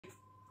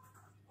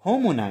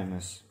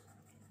होमोनाइमस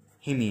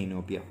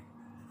हेमिएनोपिया।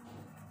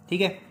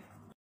 ठीक है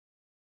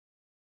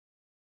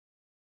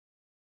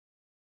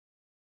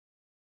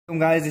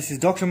guys, this is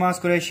Dr. Maaz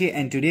Qureshi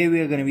and today we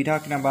are going to be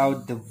talking about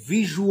the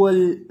visual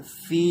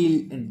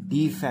field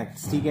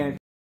defects. ठीक है,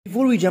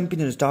 before we jump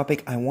into this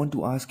topic, I want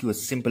to ask you a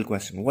simple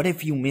question. What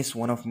if you miss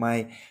one of my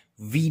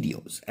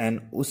videos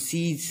and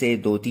उसी से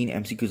 2-3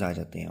 MCQs आ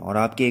जाते हैं और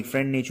आपके एक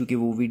friend ने चूंकि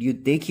वो वीडियो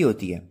देखी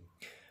होती है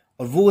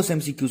और वो उस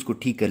MCQs को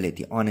ठीक कर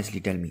लेती है,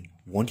 honestly tell me,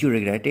 won't you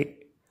regret it?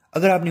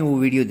 अगर आपने वो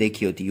वीडियो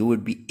देखी होती, you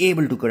would be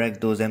able to correct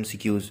those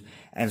MCQs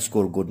and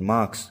score good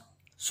marks.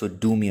 So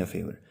do me a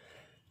favor.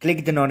 Click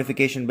the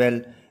notification bell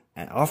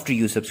and after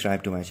you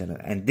subscribe to my channel,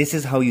 and this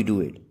is how you do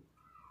it.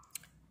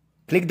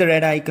 Click the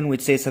red icon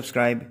which says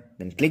subscribe,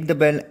 then click the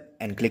bell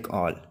and click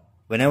all.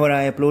 Whenever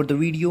I upload the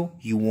video,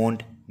 you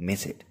won't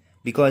miss it.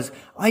 Because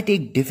I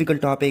take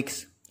difficult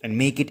topics and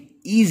make it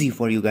easy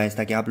for you guys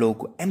ताकि आप लोगों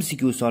को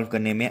MCQ solve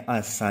करने में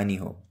आसानी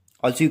हो.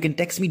 Also, you can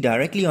text me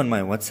directly on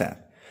my WhatsApp.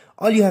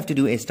 All you have to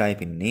do is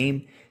type in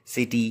name,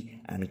 city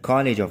and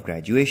college of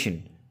graduation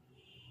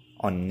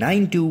on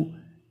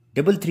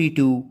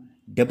 92-332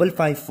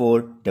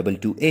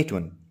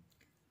 554-2281.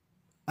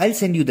 I'll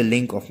send you the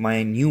link of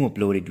my new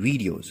uploaded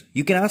videos.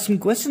 You can ask me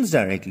questions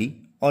directly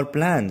or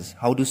plans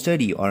how to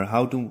study or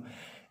how to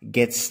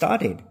get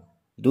started.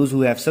 Those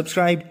who have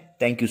subscribed,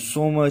 thank you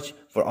so much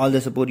for all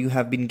the support you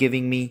have been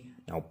giving me.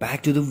 Now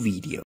back to the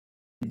video.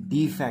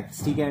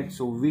 Defects, ठीक है?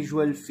 So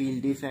visual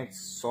field defects.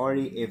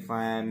 Sorry if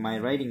my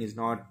writing is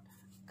not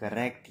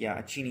correct या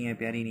अच्छी नहीं है,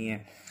 प्यारी नहीं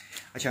है.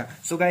 अच्छा,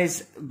 so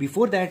guys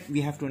before that we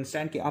have to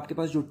understand कि आपके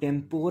पास जो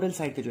टेम्पोरल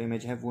साइड का जो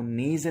इमेज है वो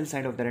nasal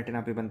side of the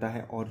retina पे बनता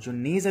है और जो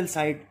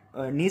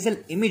नेजल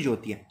इमेज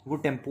होती है वो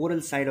temporal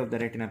side of the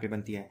retina पे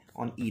बनती है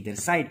ऑन ईदर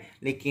साइड.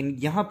 लेकिन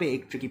यहाँ पे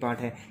एक ट्रिकी पार्ट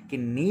है कि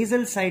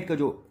नेजल साइड का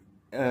जो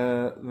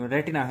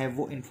रेटिना है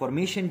वो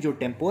इंफॉर्मेशन जो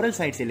टेम्पोरल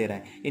साइड से ले रहा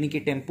है, यानी कि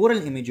टेम्पोरल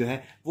इमेज जो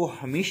है वो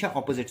हमेशा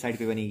ऑपोजिट साइड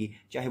पे बनेगी,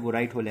 चाहे वो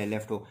राइट हो या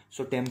लेफ्ट हो.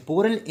 सो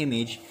temporal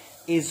image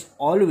is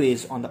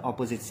always on the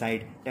opposite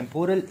side.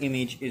 Temporal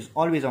image is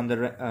always on the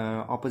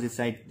opposite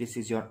side. This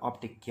is your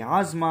optic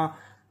chiasma.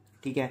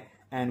 ठीक है,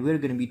 and we're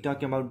going to be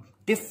talking about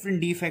different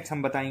defects. हम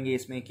बताएंगे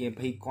इसमें कि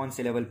भाई कौन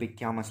से लेवल पे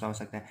क्या मसला हो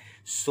सकता है.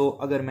 So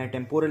अगर मैं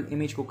temporal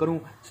image को करूं,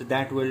 so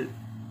that will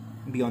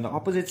be on the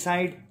opposite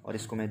side, और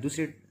इसको मैं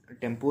दूसरी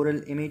temporal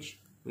image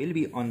will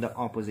be on the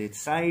opposite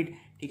side.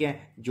 ठीक है,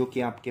 जो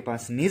कि आपके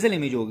पास nasal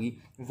image होगी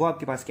वो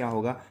आपके पास क्या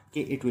होगा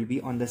कि it will be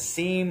on the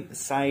same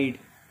side.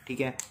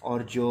 ठीक है,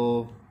 और जो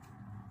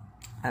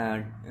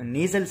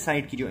नेजल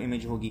साइड की जो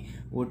इमेज होगी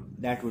वो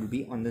that would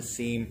be on the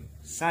same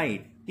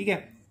side. ठीक है,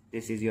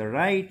 this is your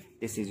right,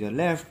 this is your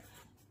left.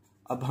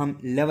 अब हम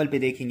लेवल पे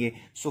देखेंगे.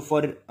 So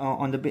for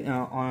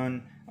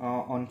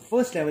on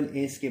first level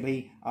is के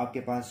भाई आपके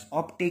पास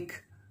ऑप्टिक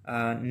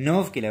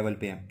नर्व के लेवल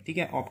पे है. ठीक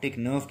है, ऑप्टिक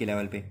नर्व के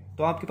लेवल पे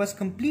तो आपके पास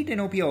कंप्लीट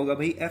एनोपिया होगा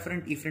भाई.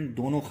 एफरेंट इफरेंट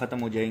दोनों खत्म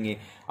हो जाएंगे.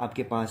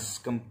 आपके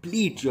पास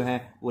कंप्लीट जो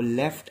है वो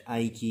लेफ्ट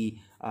आई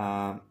की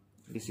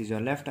दिस इज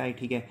योर लेफ्ट आई,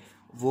 ठीक है,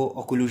 वो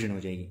ऑक्लूजन हो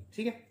जाएगी.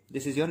 ठीक है,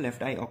 this is your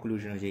left I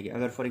occlusion हो जाएगी.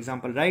 अगर फॉर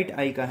एग्जांपल राइट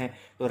आई का है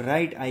तो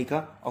राइट आई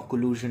का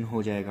ऑक्लूजन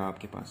हो जाएगा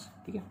आपके पास.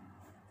 ठीक है,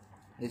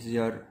 दिस इज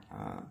योर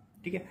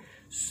ठीक है.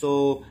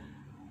 So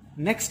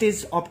next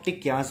is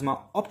optic chiasma.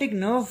 Optic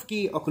nerve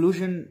की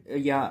ऑक्लूजन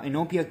या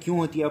एनोपिया क्यों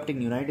होती है? ऑप्टिक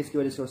न्यूराइटिस की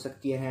वजह से हो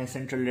सकती है,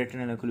 सेंट्रल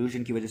रेटिनल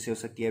ऑक्लूजन की वजह से हो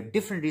सकती है,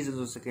 डिफरेंट रीजंस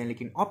हो सकते हैं,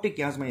 लेकिन optic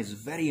chiasma is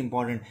very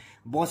important.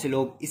 बहुत से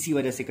लोग इसी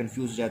वजह से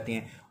कंफ्यूज हो जाते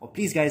हैं. और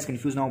प्लीज गाइस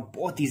कंफ्यूज ना हो,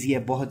 बहुत ईजी है,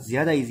 बहुत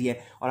ज्यादा ईजी है.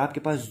 और आपके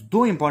पास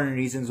दो इंपॉर्टेंट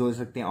रीजंस हो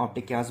सकते हैं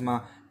ऑप्टिक chiasma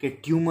के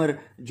ट्यूमर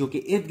जो कि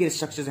इर्द गिर्द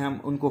स्ट्रक्चर्स हैं,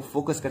 हम उनको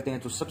फोकस करते हैं.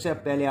 तो सबसे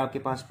पहले आपके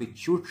पास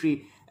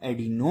पिट्यूटरी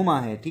एडिनोमा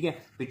है. ठीक है,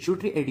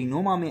 पिट्यूटरी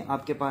एडिनोमा में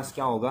आपके पास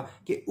क्या होगा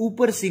कि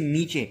ऊपर से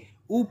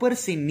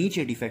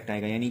नीचे डिफेक्ट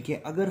आएगा. यानी कि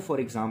अगर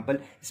फॉर एग्जांपल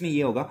इसमें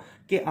यह होगा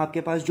कि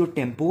आपके पास जो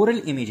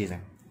टेम्पोरल इमेजेस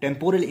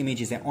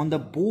हैं ऑन द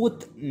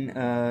बोथ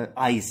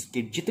आईज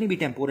के जितनी भी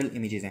टेम्पोरल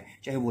इमेजेस हैं,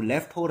 चाहे वो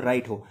लेफ्ट हो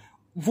राइट हो,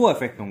 वो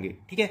अफेक्ट होंगे.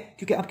 ठीक है,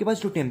 क्योंकि आपके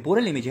पास जो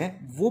टेम्पोरल इमेज है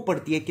वो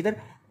पड़ती है किधर?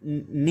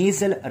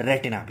 नेजल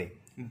रेटिना पे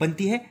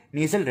बनती है,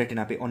 नेजल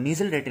रेटिना पे. और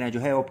नेजल रेटिना जो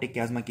है ऑप्टिक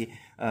chiasma की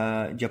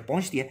जब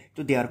पहुंचती है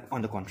तो they are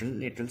on the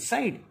contralateral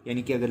side.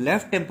 यानी कि अगर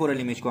लेफ्ट टेम्पोरल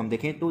इमेज को हम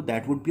देखें तो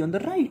that would be on the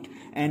right,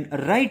 and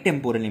right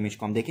temporal image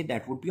को हम देखें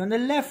that would be on the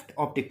left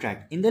optic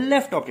track, in the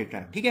left optic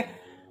track. ठीक है,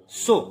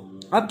 सो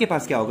आपके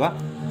पास क्या होगा?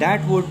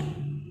 That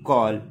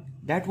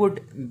would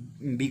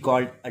be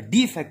called a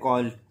defect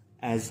called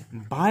as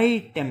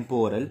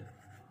बाइटेम्पोरल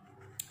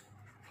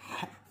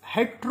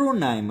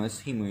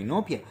हेट्रोनाइमस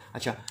हेमिएनोपिया.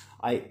 अच्छा,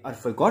 I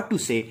forgot to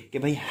say कि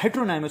भाई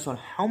हेट्रोनाइमस और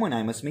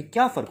होमोनाइमस में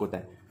क्या फर्क होता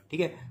है.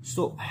 ठीक है,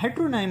 सो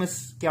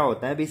हेट्रोनाइमस क्या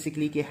होता है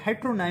बेसिकली कि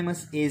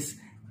हेट्रोनाइमस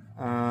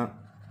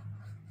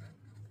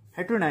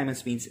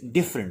मीन्स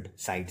डिफरेंट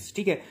साइड्स.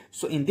 ठीक है,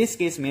 सो इन दिस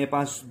केस मेरे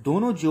पास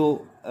दोनों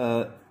जो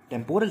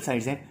टेम्पोरल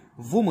साइड्स हैं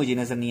वो मुझे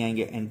नजर नहीं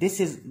आएंगे, and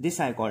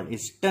this I called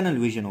is tunnel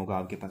vision होगा.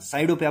 आपके पास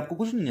साइडों पे आपको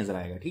कुछ नहीं नजर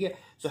आएगा. ठीक है,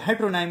 सो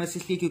हेट्रोनाइमस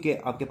इसलिए क्योंकि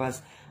आपके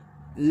पास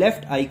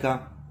लेफ्ट आई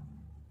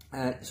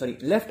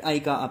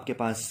का आपके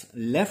पास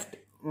लेफ्ट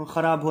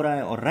खराब हो रहा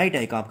है और राइट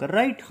आई का आपका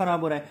राइट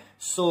खराब हो रहा है।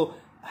 सो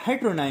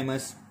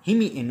हेटेरोनाइमस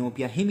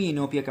हेमिएनोपिया,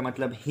 हेमिएनोपिया का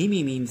मतलब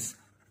हेमी मीन्स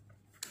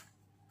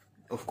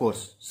ऑफ कोर्स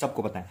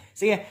सबको पता है,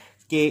 सही है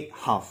कि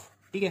हाफ,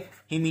 ठीक है।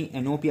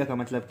 हेमिएनोपिया का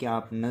मतलब कि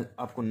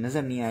आपको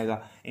नजर नहीं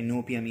आएगा,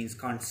 एनोपिया मीन्स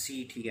कांट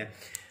सी, ठीक है।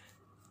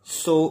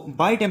 सो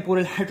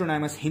बाइटेम्पोरल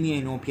हेटेरोनाइमस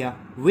हेमिएनोपिया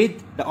विद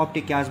द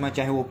ऑप्टिक क्याज्मा,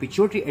 चाहे वो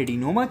पिट्यूटरी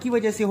एडिनोमा की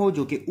वजह से हो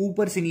जो कि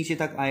ऊपर से नीचे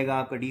तक आएगा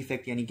आपका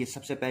डिफेक्ट, यानी कि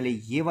सबसे पहले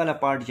ये वाला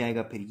पार्ट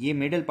जाएगा, फिर ये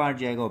मिडल पार्ट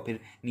जाएगा और फिर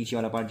नीचे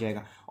वाला पार्ट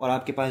जाएगा। और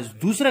आपके पास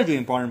दूसरा जो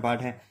इंपॉर्टेंट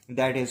पार्ट है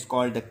that is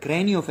called the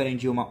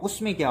craniopharyngioma.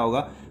 उसमें क्या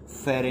होगा,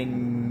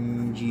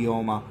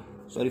 फेरेंजियोमा,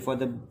 sorry for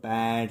the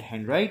bad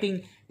hand writing,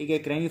 ठीक है।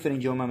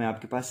 क्रेनियोफेरेंजियोमा में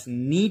आपके पास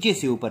नीचे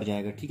से ऊपर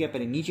जाएगा, ठीक है।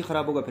 पहले नीचे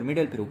खराब होगा, फिर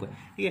मिडल, फिर ऊपर,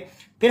 ठीक है।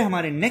 फिर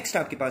हमारे नेक्स्ट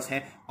आपके पास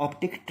है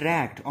ऑप्टिक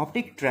ट्रैक्ट,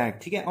 ऑप्टिक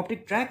ट्रैक्ट, ठीक है।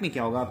 ऑप्टिक ट्रैक्ट में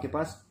क्या होगा आपके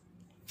पास,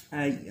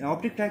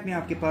 ऑप्टिक ट्रैक्ट में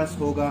आपके पास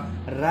होगा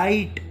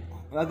राइट,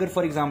 अगर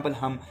फॉर एग्जांपल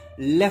हम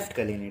लेफ्ट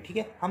का ले लें, ठीक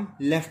है, हम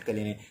लेफ्ट का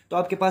ले लें, तो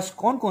आपके पास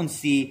कौन कौन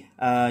सी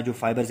जो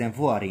फाइबर्स हैं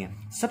वो आ रही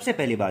हैं। सबसे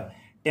पहली बात,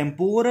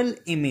 टेम्पोरल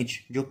इमेज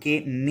जो कि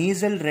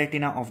nasal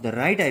retina of the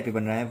right I पे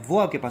बन रहा है, वो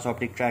आपके पास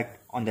optic tract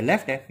on the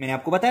left है। मैंने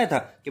आपको बताया था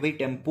कि भाई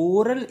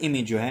टेम्पोरल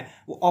इमेज जो है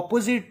वो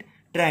ऑपोजिट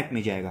ट्रैक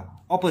में जाएगा,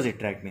 ऑपोजिट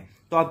ट्रैक में।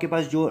 तो आपके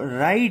पास जो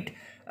राइट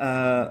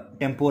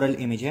टेम्पोरल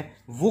इमेज है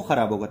वो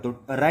खराब होगा। तो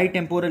right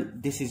temporal,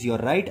 this is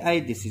your right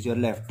I, this is your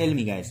left, tell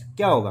me guys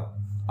क्या होगा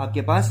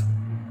आपके पास,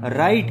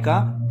 राइट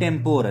का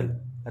टेम्पोरल,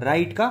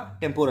 राइट का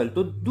टेम्पोरल,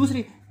 तो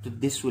दूसरी, तो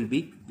this will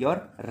be your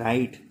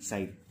right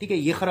side, ठीक है,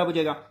 ये खराब हो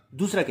जाएगा।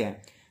 दूसरा क्या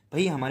है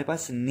भाई, हमारे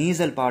पास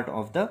nasal part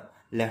of the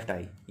left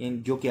आई,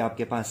 जो कि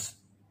आपके पास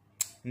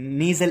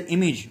nasal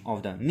image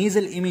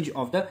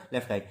of the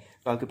left आई,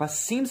 तो आपके पास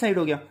सेम साइड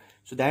हो गया।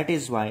 So that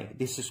is why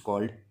this is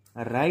called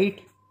right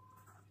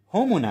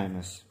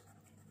होमोनाइमस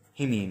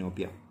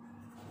हेमिएनोपिया,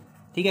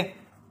 ठीक है।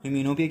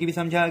 हेमिएनोपिया की भी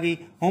समझा आ गई,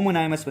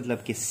 होमोनाइमस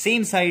मतलब कि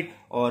सेम साइड,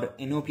 और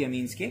एनोपिया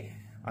मीन्स के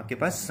आपके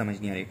पास समझ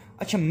नहीं आ रही।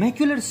 अच्छा,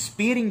 मैक्यूलर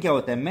स्पेयरिंग क्या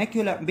होता है?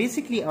 मैक्यूला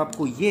बेसिकली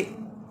आपको ये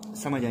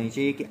समझ आनी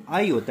चाहिए कि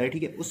आई होता है,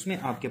 ठीक है, उसमें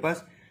आपके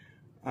पास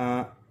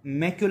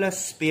मैक्यूला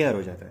स्पेयर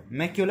हो जाता है,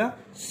 मैक्यूला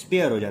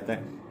स्पेयर हो जाता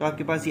है। तो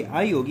आपके पास ये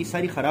आई होगी,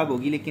 सारी खराब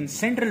होगी, लेकिन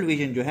सेंट्रल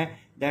विजन जो है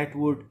that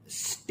would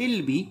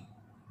still be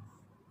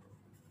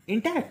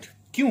intact.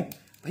 क्यों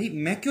भाई?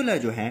 मैक्यूला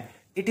जो है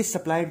it is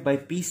supplied by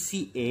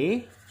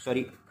PCA,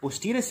 sorry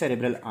posterior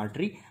cerebral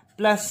artery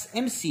plus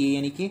MCA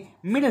यानी कि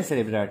मिडल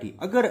सेरेब्रल आर्टरी।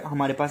 अगर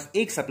हमारे पास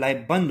एक सप्लाई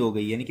बंद हो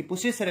गई यानी कि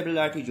पोस्टीरियर सेरेब्रल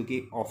आर्टरी जो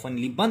कि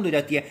ऑफनली बंद हो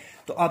जाती है,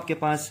 तो आपके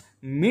पास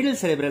middle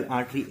cerebral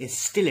artery is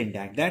still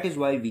intact. That is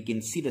why we can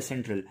see the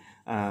central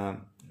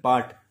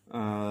part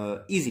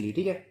easily,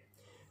 ठीक है।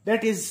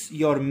 दैट इज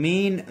योर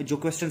मेन, जो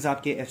क्वेश्चंस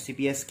आपके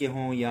एफसीपीएस के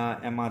हों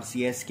या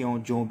एमआरसीएस के हों,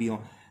 जो भी हों,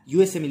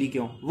 यूएसएमएलई के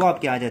हों, वो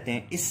आपके आ जाते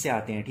हैं, इससे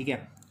आते हैं, ठीक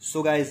है।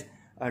 So guys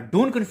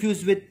don't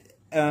confuse with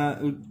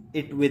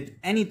it with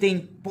anything,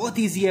 बहुत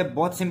ईजी है,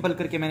 बहुत सिंपल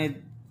करके मैंने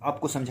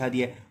आपको समझा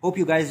दिया है। Hope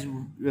you guys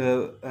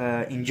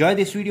enjoy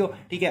this video,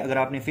 ठीक है। अगर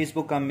आपने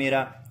फेसबुक का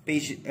मेरा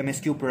पेज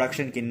MSQ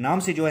प्रोडक्शन के नाम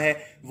से जो है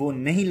वो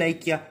नहीं लाइक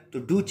किया तो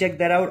डू चेक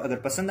दैट आउट। अगर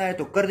पसंद आया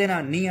तो कर देना,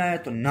 नहीं आया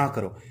तो ना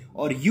करो।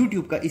 और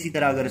यूट्यूब का इसी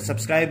तरह अगर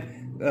सब्सक्राइब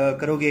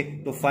करोगे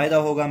तो फायदा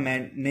होगा,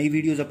 मैं नई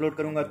वीडियोस अपलोड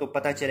करूंगा तो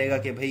पता चलेगा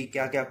कि भाई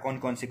क्या क्या कौन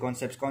कौन से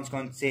कॉन्सेप्ट्स, कौन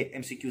कौन से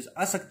MCQs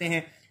आ सकते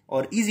हैं,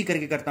 और इजी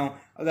करके करता हूं।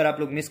 अगर आप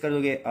लोग मिस कर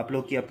दोगे, आप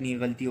लोग की अपनी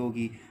गलती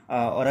होगी।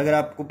 और अगर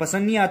आपको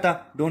पसंद नहीं आता,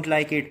 डोंट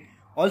लाइक इट।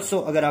 ऑल्सो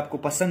अगर आपको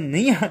पसंद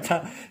नहीं आता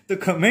तो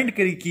कमेंट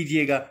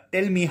कीजिएगा,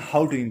 tell me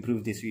how to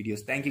improve this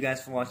videos. Thank you guys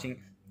for watching,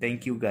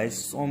 thank you guys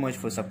so much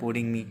for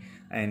supporting me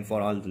and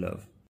for all the love.